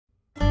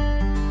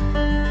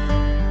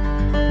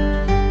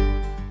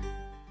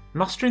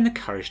Mustering the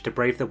courage to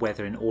brave the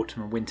weather in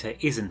autumn and winter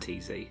isn't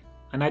easy,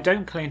 and I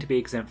don't claim to be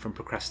exempt from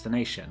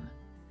procrastination,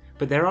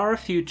 but there are a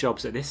few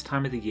jobs at this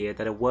time of the year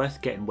that are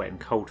worth getting wet and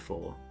cold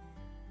for.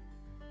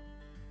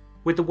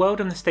 With the world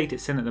and the state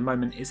it's in at the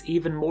moment, it's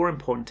even more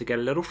important to get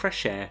a little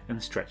fresh air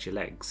and stretch your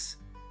legs.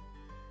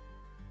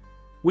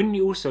 Wouldn't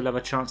you also love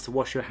a chance to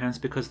wash your hands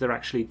because they're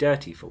actually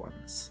dirty for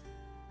once?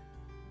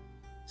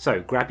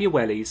 So grab your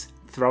wellies,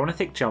 throw on a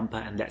thick jumper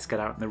and let's get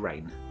out in the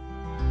rain.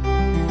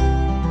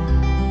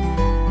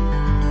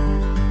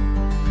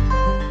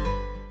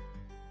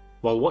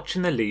 While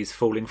watching the leaves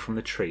falling from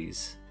the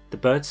trees, the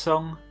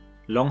birdsong,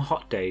 long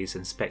hot days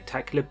and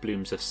spectacular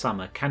blooms of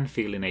summer can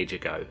feel an age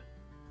ago.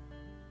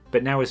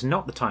 But now is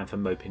not the time for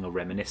moping or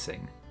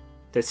reminiscing.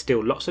 There's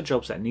still lots of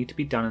jobs that need to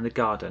be done in the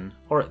garden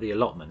or at the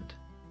allotment,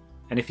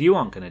 and if you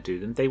aren't going to do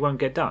them, they won't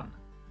get done.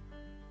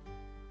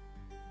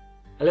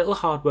 A little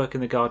hard work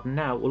in the garden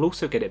now will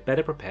also get it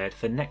better prepared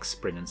for next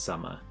spring and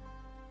summer.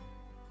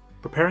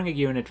 Preparing a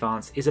year in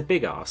advance is a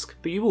big ask,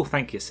 but you will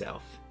thank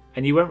yourself,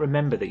 and you won't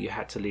remember that you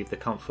had to leave the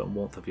comfort and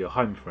warmth of your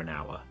home for an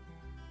hour.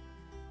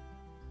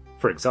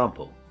 For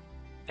example,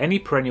 any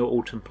perennial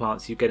autumn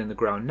plants you get in the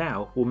ground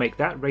now will make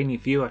that rainy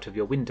view out of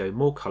your window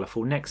more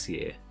colourful next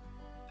year,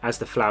 as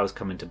the flowers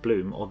come into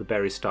bloom or the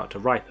berries start to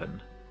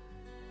ripen.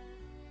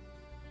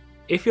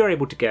 If you're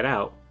able to get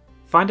out,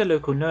 find a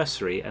local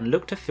nursery and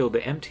look to fill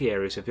the empty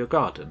areas of your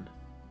garden.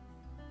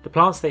 The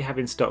plants they have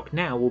in stock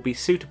now will be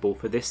suitable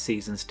for this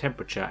season's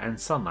temperature and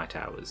sunlight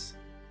hours.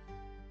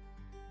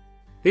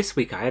 This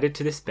week I added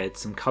to this bed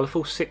some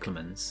colourful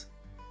cyclamens,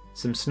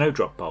 some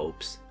snowdrop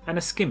bulbs and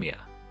a skimmia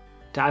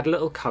to add a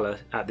little colour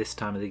at this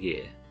time of the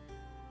year.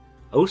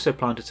 I also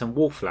planted some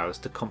wallflowers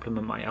to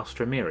complement my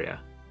alstroemeria,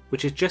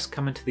 which is just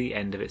coming to the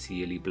end of its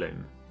yearly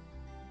bloom.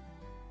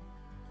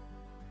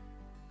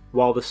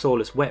 While the soil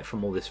is wet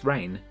from all this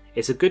rain,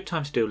 it's a good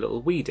time to do a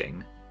little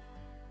weeding.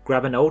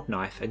 Grab an old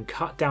knife and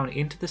cut down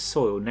into the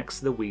soil next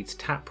to the weed's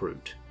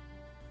taproot.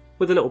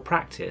 With a little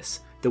practice,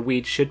 the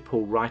weed should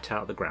pull right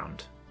out of the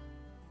ground.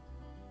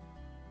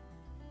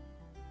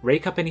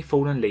 Rake up any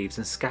fallen leaves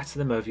and scatter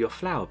them over your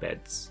flower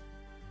beds.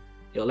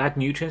 It'll add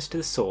nutrients to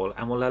the soil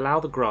and will allow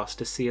the grass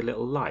to see a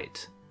little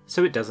light,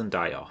 so it doesn't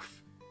die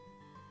off.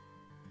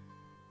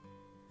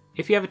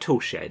 If you have a tool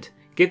shed,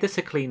 give this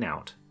a clean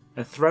out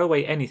and throw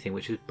away anything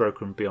which is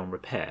broken beyond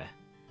repair.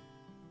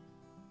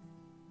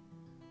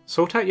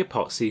 Sort out your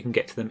pots so you can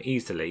get to them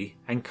easily,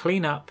 and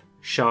clean up,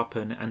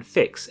 sharpen and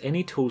fix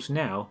any tools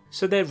now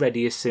so they're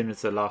ready as soon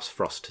as the last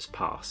frost has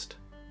passed.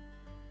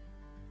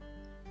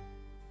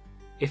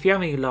 If you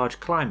have any large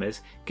climbers,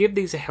 give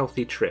these a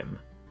healthy trim.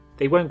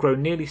 They won't grow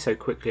nearly so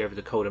quickly over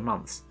the colder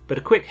months, but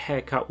a quick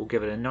haircut will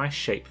give it a nice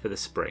shape for the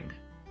spring.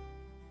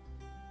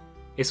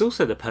 It's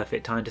also the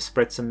perfect time to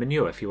spread some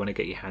manure if you want to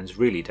get your hands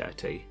really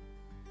dirty.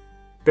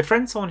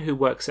 Befriend someone who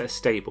works at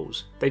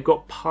stables, they've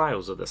got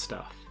piles of the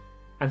stuff,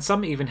 and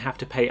some even have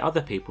to pay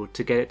other people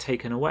to get it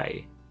taken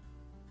away.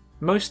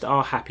 Most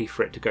are happy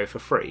for it to go for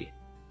free.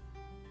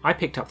 I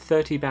picked up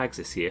 30 bags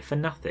this year for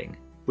nothing,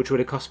 which would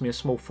have cost me a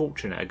small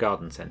fortune at a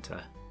garden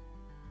centre.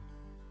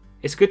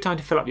 It's a good time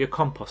to fill up your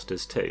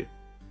composters too.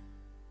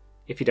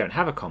 If you don't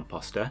have a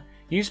composter,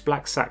 use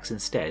black sacks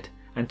instead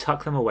and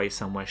tuck them away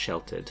somewhere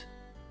sheltered.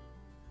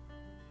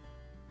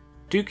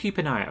 Do keep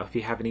an eye out if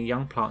you have any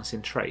young plants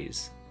in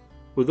trays.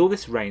 With all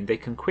this rain they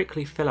can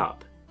quickly fill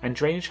up and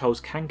drainage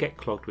holes can get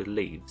clogged with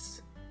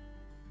leaves.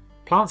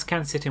 Plants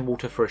can sit in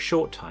water for a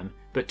short time,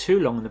 but too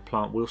long and the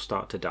plant will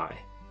start to die.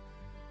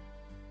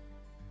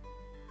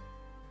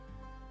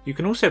 You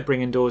can also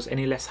bring indoors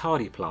any less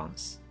hardy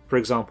plants, for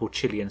example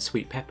chilli and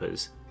sweet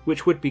peppers,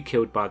 which would be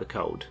killed by the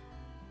cold.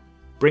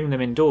 Bringing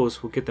them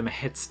indoors will give them a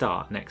head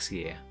start next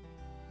year.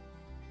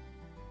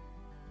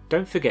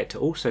 Don't forget to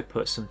also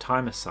put some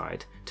time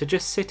aside to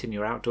just sit in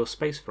your outdoor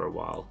space for a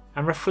while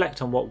and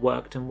reflect on what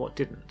worked and what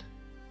didn't.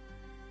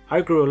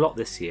 I grew a lot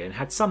this year and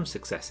had some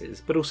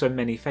successes, but also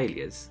many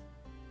failures.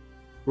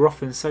 We're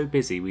often so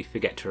busy we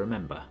forget to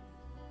remember.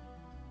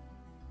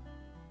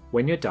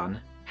 When you're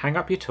done, hang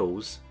up your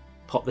tools,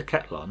 pop the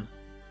kettle on,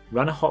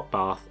 run a hot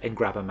bath and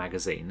grab a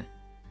magazine.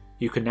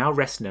 You can now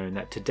rest knowing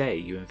that today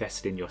you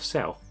invested in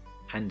yourself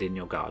and in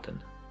your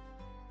garden.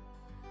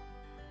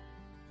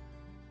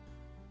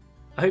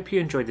 I hope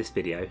you enjoyed this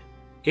video.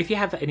 If you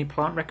have any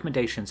plant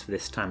recommendations for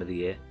this time of the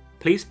year,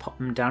 please pop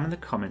them down in the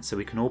comments so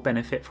we can all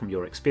benefit from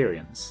your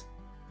experience.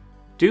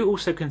 Do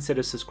also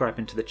consider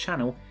subscribing to the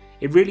channel,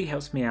 it really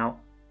helps me out,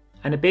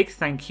 and a big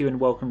thank you and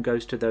welcome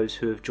goes to those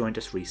who have joined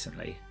us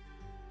recently.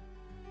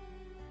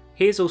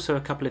 Here's also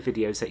a couple of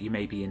videos that you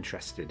may be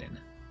interested in.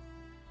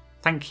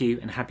 Thank you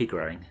and happy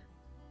growing.